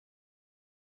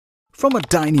From a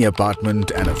tiny apartment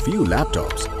and a few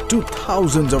laptops to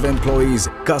thousands of employees,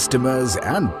 customers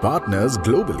and partners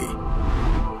globally,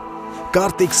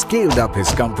 Karthik scaled up his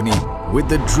company with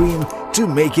the dream to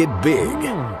make it big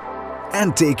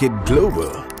and take it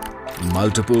global.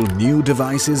 Multiple new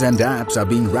devices and apps are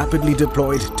being rapidly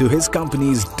deployed to his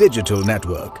company's digital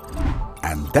network,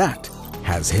 and that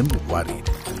has him worried,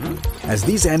 as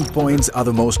these endpoints are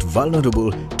the most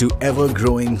vulnerable to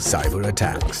ever-growing cyber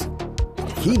attacks.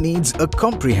 He needs a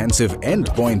comprehensive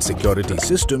endpoint security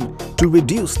system to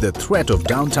reduce the threat of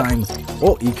downtime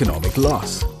or economic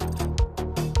loss.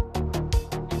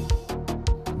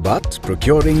 But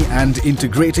procuring and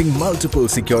integrating multiple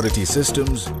security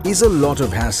systems is a lot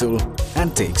of hassle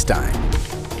and takes time,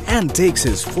 and takes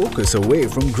his focus away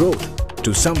from growth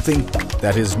to something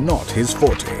that is not his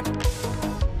forte.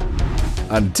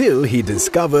 Until he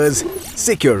discovers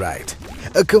Seqrite,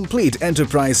 a complete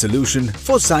enterprise solution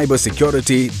for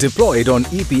cybersecurity deployed on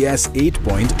EPS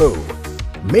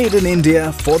 8.0, made in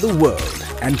India for the world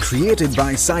and created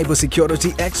by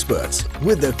cybersecurity experts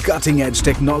with the cutting-edge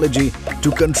technology to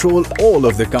control all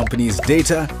of the company's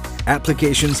data,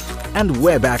 applications and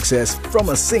web access from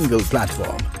a single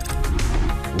platform.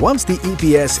 Once the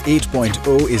EPS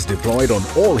 8.0 is deployed on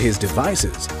all his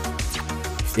devices,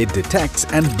 it detects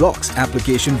and blocks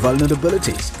application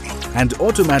vulnerabilities and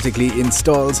automatically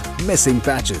installs missing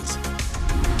patches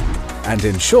and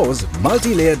ensures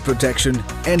multi-layered protection,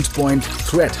 endpoint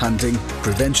threat hunting,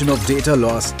 prevention of data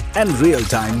loss and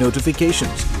real-time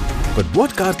notifications. But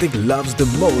what Karthik loves the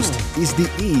most is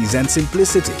the ease and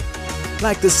simplicity,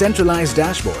 like the centralized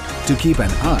dashboard to keep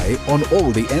an eye on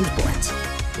all the endpoints,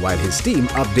 while his team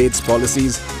updates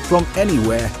policies from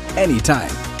anywhere,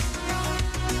 anytime.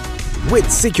 With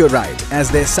Seqrite as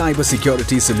their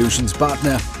cybersecurity solutions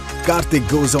partner, Karthik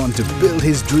goes on to build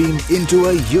his dream into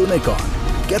a unicorn.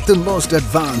 Get the most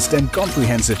advanced and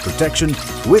comprehensive protection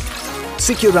with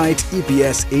Seqrite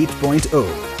EPS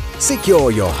 8.0. Secure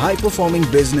your high-performing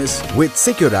business with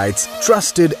Seqrite's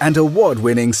trusted and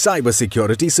award-winning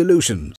cybersecurity solutions.